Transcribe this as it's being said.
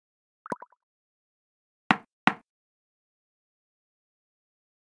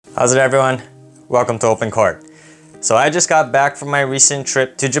How's it, everyone? Welcome to Open Court. So I just got back from my recent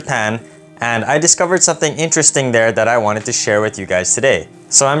trip to Japan and I discovered something interesting there that I wanted to share with you guys today.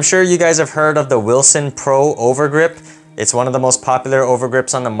 So I'm sure you guys have heard of the Wilson Pro Overgrip. It's one of the most popular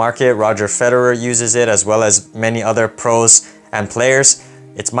overgrips on the market. Roger Federer uses it as well as many other pros and players.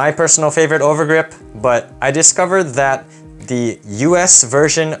 It's my personal favorite overgrip, but I discovered that the US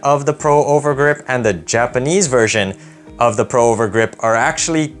version of the Pro Overgrip and the Japanese version of the Pro Overgrip are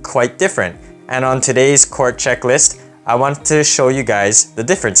actually quite different. And on today's court checklist, I want to show you guys the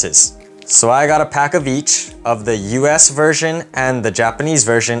differences. So I got a pack of each of the US version and the Japanese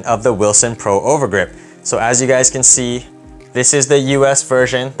version of the Wilson Pro Overgrip. So as you guys can see, this is the US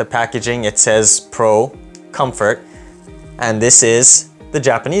version, the packaging, it says Pro Comfort. And this is the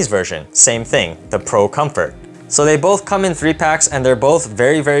Japanese version, same thing, the Pro Comfort. So they both come in 3 packs and they're both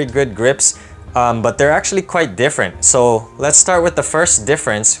very, very good grips. But they're actually quite different. So let's start with the first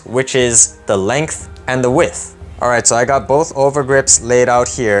difference, which is the length and the width. Alright, so I got both overgrips laid out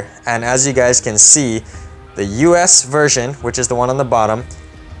here, and as you guys can see, the US version, which is the one on the bottom,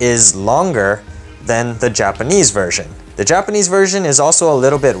 is longer than the Japanese version. The Japanese version is also a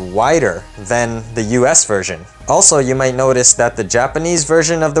little bit wider than the US version. Also, you might notice that the Japanese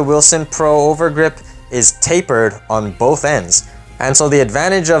version of the Wilson Pro Overgrip is tapered on both ends. And so the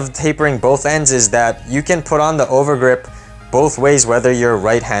advantage of tapering both ends is that you can put on the overgrip both ways, whether you're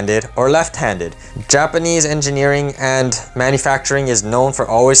right-handed or left-handed. Japanese engineering and manufacturing is known for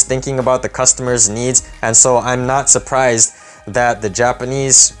always thinking about the customer's needs, and so I'm not surprised that the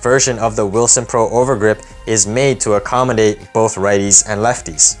Japanese version of the Wilson Pro Overgrip is made to accommodate both righties and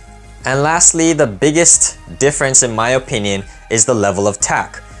lefties. And lastly, the biggest difference in my opinion is the level of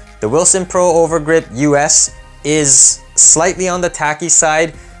tack. The Wilson Pro Overgrip US is slightly on the tacky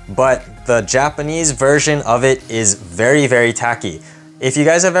side, but the Japanese version of it is very, very tacky. If you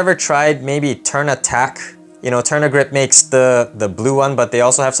guys have ever tried maybe Turn a Tack, you know, Turn a Grip makes the blue one, but they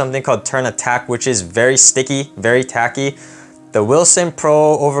also have something called Turn a Tack, which is very sticky, very tacky. The Wilson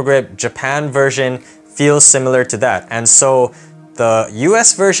Pro Overgrip Japan version feels similar to that. And so the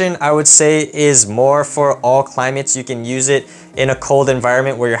US version, I would say, is more for all climates. You can use it in a cold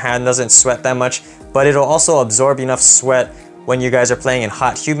environment where your hand doesn't sweat that much, but it'll also absorb enough sweat when you guys are playing in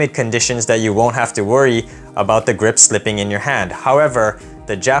hot, humid conditions that you won't have to worry about the grip slipping in your hand. However,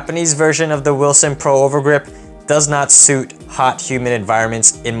 the Japanese version of the Wilson Pro Overgrip does not suit hot, humid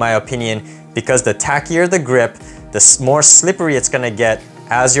environments, in my opinion, because the tackier the grip, the more slippery it's gonna get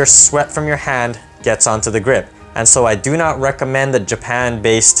as your sweat from your hand gets onto the grip. And so I do not recommend the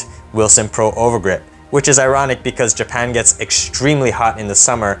Japan-based Wilson Pro Overgrip, which is ironic because Japan gets extremely hot in the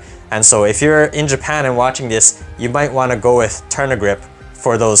summer. And so if you're in Japan and watching this, you might want to go with Turn a Grip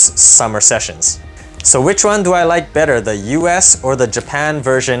for those summer sessions. So which one do I like better, the US or the Japan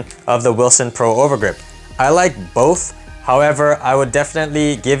version of the Wilson Pro Overgrip? I like both. However, I would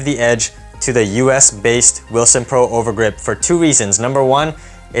definitely give the edge to the US-based Wilson Pro Overgrip for 2 reasons. Number one,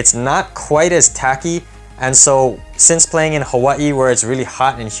 it's not quite as tacky. And so since playing in Hawaii where it's really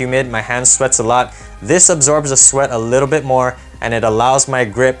hot and humid, my hand sweats a lot, this absorbs the sweat a little bit more and it allows my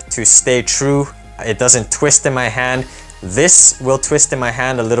grip to stay true. It doesn't twist in my hand. This will twist in my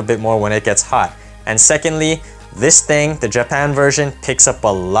hand a little bit more when it gets hot. And secondly, this thing, the Japan version, picks up a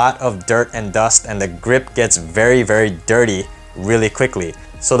lot of dirt and dust and the grip gets very, very dirty really quickly.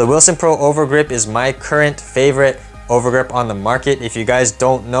 So the Wilson Pro Overgrip is my current favorite overgrip on the market. If you guys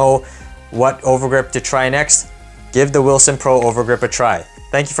don't know what overgrip to try next, give the Wilson Pro Overgrip a try.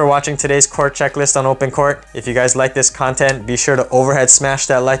 Thank you for watching today's court checklist on Open Court. If you guys like this content, be sure to overhead smash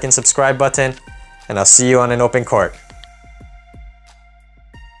that like and subscribe button, and I'll see you on an Open Court.